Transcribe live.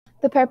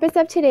The purpose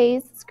of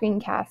today's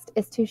screencast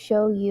is to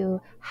show you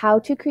how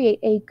to create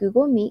a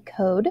Google Meet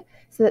code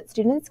so that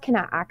students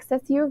cannot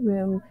access your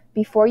room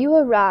before you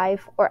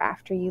arrive or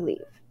after you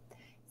leave.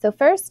 So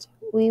first,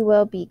 we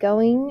will be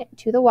going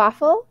to the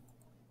waffle,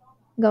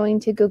 going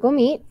to Google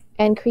Meet,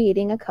 and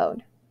creating a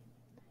code.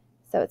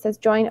 So it says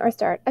join or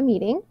start a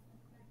meeting.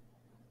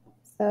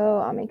 So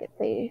I'll make it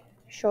say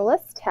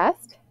Sholas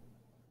test.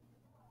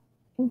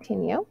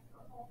 Continue.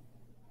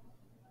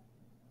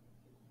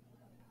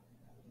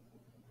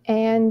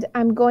 And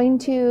I'm going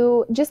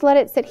to just let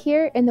it sit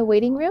here in the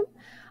waiting room.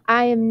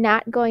 I am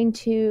not going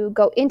to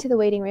go into the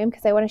waiting room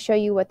because I want to show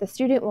you what the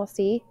student will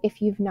see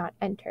if you've not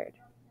entered.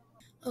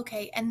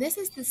 Okay, and this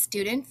is the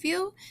student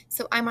view.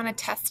 So I'm on a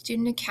test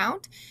student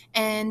account,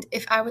 and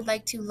if I would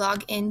like to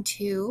log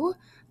into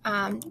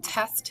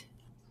it's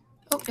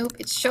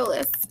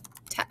Sholas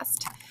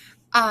test.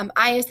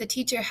 I, as the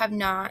teacher, have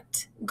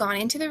not gone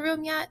into the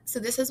room yet, so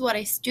this is what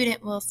a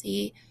student will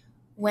see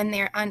when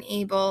they're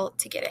unable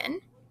to get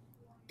in.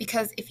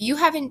 Because if you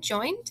haven't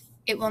joined,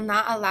 it will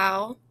not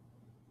allow.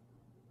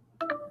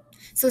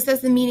 So it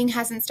says the meeting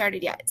hasn't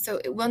started yet.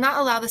 So it will not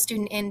allow the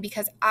student in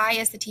because I,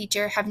 as the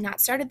teacher, have not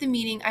started the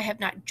meeting. I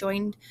have not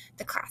joined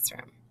the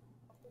classroom.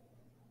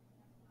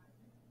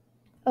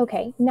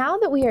 Okay, now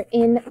that we are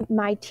in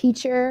my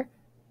teacher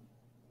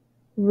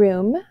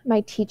room, my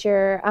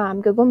teacher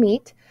Google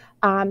Meet,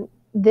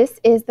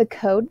 this is the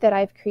code that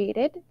I've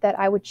created that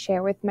I would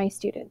share with my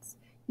students.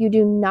 You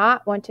do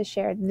not want to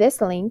share this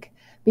link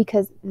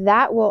because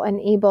that will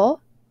enable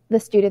the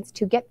students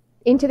to get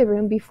into the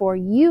room before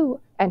you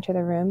enter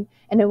the room,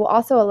 and it will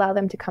also allow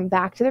them to come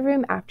back to the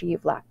room after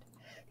you've left.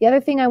 The other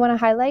thing I want to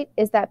highlight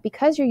is that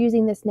because you're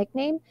using this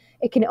nickname,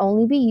 it can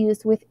only be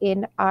used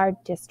within our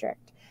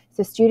district.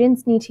 So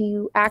students need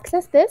to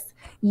access this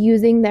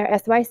using their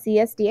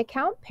SYCSD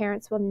account.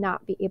 Parents will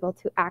not be able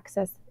to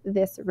access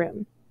this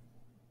room.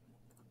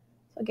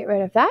 So I'll get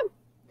rid of that.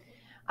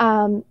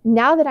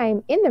 Now that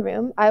I'm in the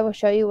room, I will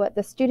show you what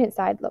the student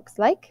side looks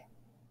like.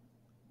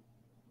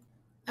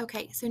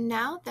 Okay, so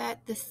now that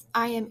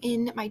I am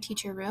in my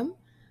teacher room,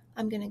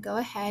 I'm going to go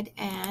ahead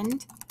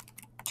and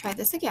try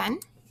this again.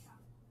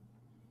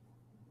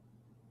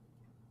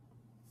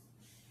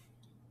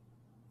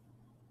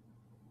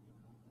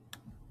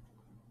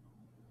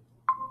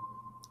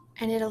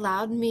 And it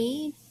allowed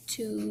me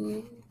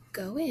to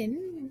go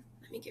in.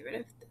 Let me get rid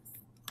of this.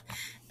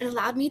 It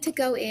allowed me to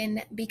go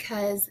in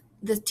because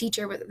the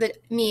teacher,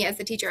 me as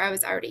the teacher, I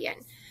was already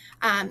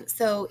in.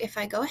 So if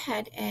I go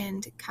ahead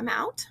and come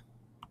out,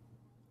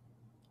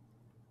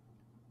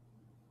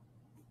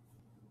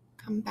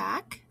 come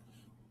back.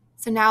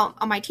 So now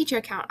on my teacher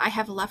account, I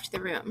have left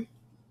the room.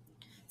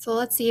 So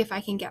let's see if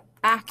I can get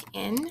back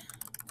in.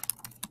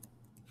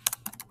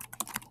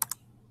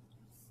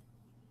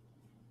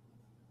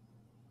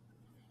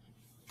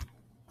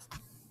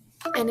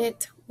 And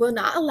it will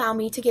not allow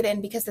me to get in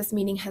because this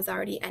meeting has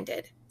already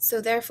ended. So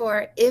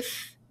therefore,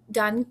 if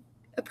done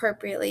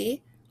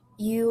appropriately,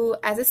 you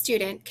as a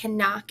student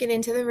cannot get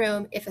into the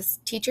room if a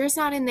teacher is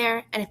not in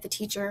there and if the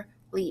teacher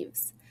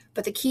leaves.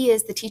 But the key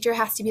is the teacher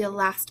has to be the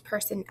last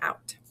person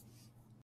out.